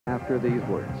after these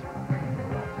words.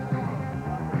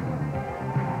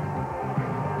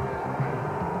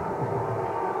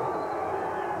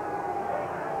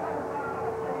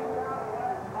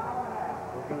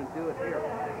 We're going to do it here.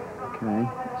 Okay,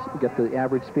 so get the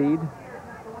average speed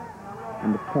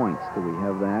and the points. Do we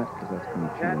have that? Because that's going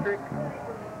to change. Patrick.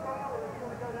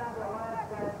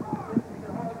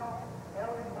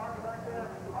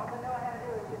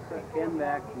 Set Ken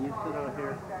back, and you sit over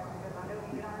here.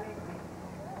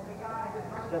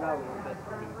 Sit out a little bit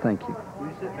for me. Thank you.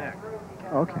 You sit back.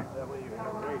 Okay. That way you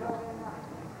have freedom.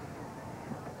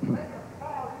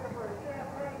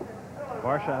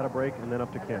 Varsha out of break and then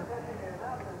up to Ken.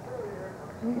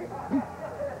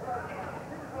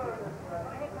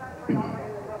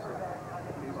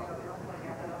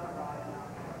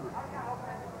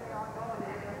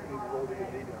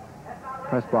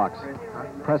 Press box.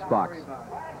 Press box.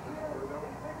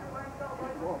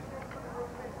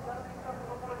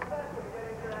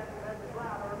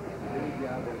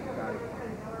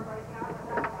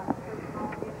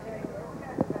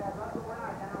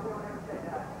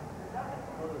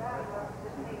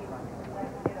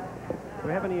 Do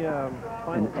we have any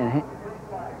final?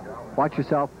 Watch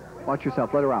yourself. Watch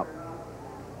yourself. Let her out.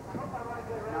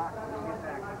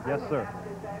 Yes, sir.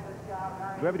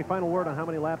 Do we have any final word on how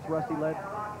many laps Rusty led?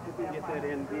 Get that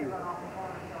NB.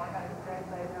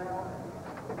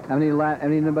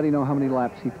 Anybody know how many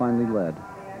laps he finally led?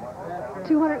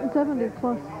 270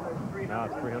 plus. Now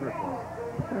it's 300 plus.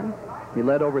 He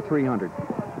led over 300.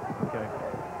 Okay.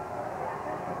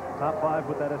 Top 5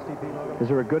 with that STP logo. Is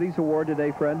there a goodies award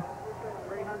today, Fred?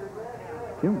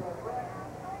 Yeah.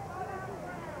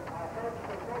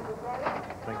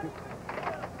 Thank you.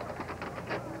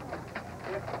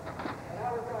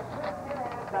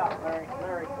 Stop, Larry.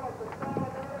 Larry.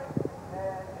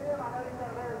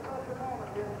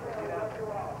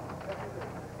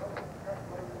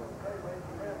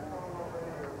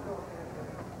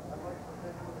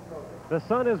 The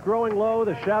sun is growing low,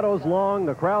 the shadows long,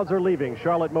 the crowds are leaving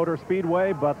Charlotte Motor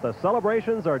Speedway, but the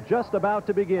celebrations are just about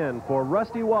to begin for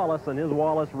Rusty Wallace and his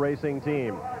Wallace Racing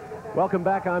Team. Welcome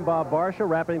back. I'm Bob Barsha,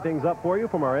 wrapping things up for you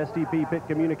from our STP Pit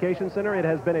Communication Center. It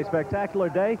has been a spectacular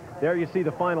day. There you see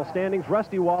the final standings.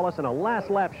 Rusty Wallace in a last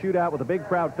lap shootout with a big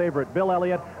crowd favorite, Bill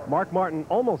Elliott. Mark Martin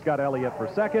almost got Elliott for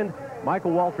second.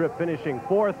 Michael Waltrip finishing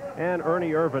fourth, and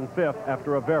Ernie Irvin fifth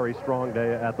after a very strong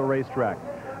day at the racetrack.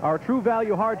 Our True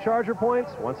Value Hard Charger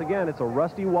points, once again, it's a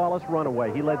Rusty Wallace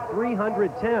runaway. He led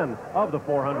 310 of the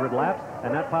 400 laps,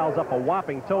 and that piles up a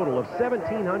whopping total of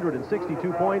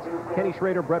 1,762 points. Kenny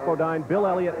Schrader, Brett Bodine, Bill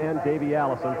Elliott, and Davey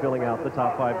Allison filling out the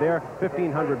top 5 there.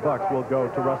 $1,500 will go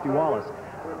to Rusty Wallace.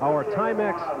 Our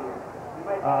Timex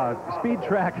Speed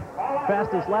Track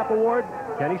Fastest Lap Award,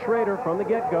 Kenny Schrader from the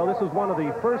get-go. This was one of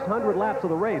the first 100 laps of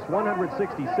the race,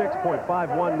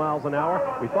 166.51 miles an hour.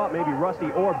 We thought maybe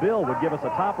Rusty or Bill would give us a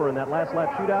topper in that last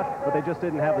lap shootout, but they just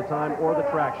didn't have the time or the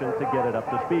traction to get it up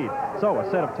to speed. So a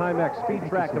set of Timex Speed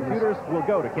Track computers will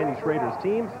go to Kenny Schrader's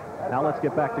team. Now let's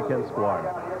get back to Ken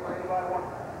Squire.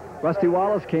 Rusty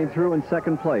Wallace came through in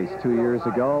second place 2 years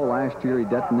ago. Last year he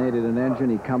detonated an engine.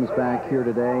 He comes back here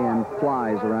today and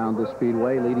flies around the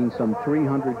speedway, leading some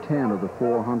 310 of the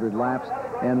 400 laps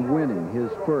and winning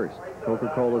his first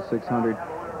Coca-Cola 600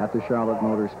 at the Charlotte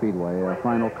Motor Speedway. A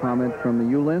final comment from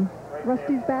you, Lynn?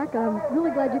 Rusty's back. I'm really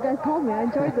glad you guys called me. I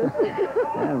enjoyed this.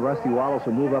 And Rusty Wallace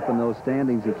will move up in those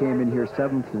standings. He came in here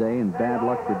 7th today, and bad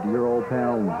luck for your old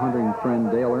pal and hunting friend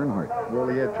Dale Earnhardt. Well,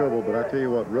 he had trouble, but I tell you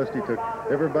what,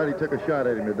 everybody took a shot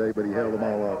at him today, but he held them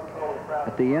all up.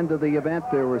 At the end of the event,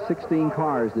 there were 16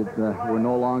 cars that were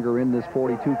no longer in this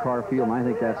 42-car field, and I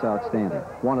think that's outstanding.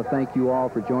 Want to thank you all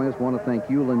for joining us. Want to thank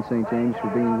you, Lynn St. James, for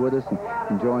being with us and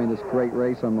enjoying this great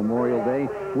race on Memorial Day.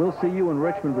 We'll see you in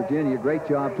Richmond, Virginia. Great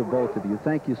job to both of you.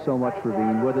 Thank you so much for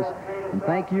being with us, and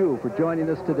thank you for joining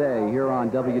us today here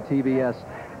on WTBS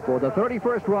for the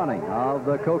 31st running of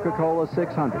the Coca-Cola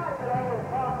 600.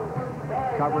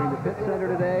 Covering the pit center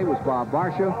today was Bob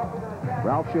Barsha.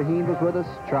 Ralph Shaheen was with us,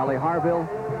 Charlie Harville,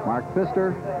 Mark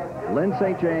Pfister, Lynn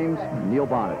St. James, Neil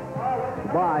Bonnet.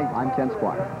 Goodbye, I'm Ken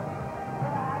Squire.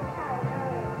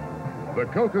 The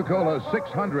Coca-Cola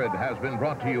 600 has been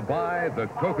brought to you by the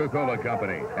Coca-Cola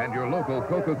Company and your local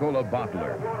Coca-Cola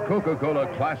bottler. Coca-Cola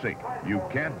Classic. You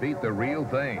can't beat the real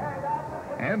thing.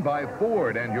 And by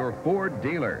Ford and your Ford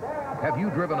dealer. Have you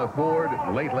driven a Ford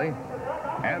lately?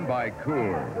 And by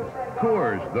Coors.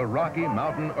 Coors, the Rocky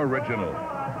Mountain Original.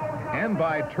 And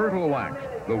by Turtle Wax,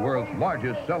 the world's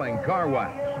largest selling car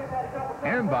wax.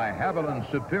 And by Haviland's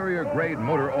Superior Grade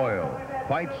Motor Oil.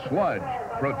 Fights sludge,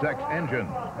 protects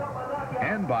engines.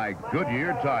 And by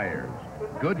Goodyear Tires.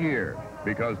 Goodyear,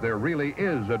 because there really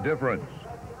is a difference.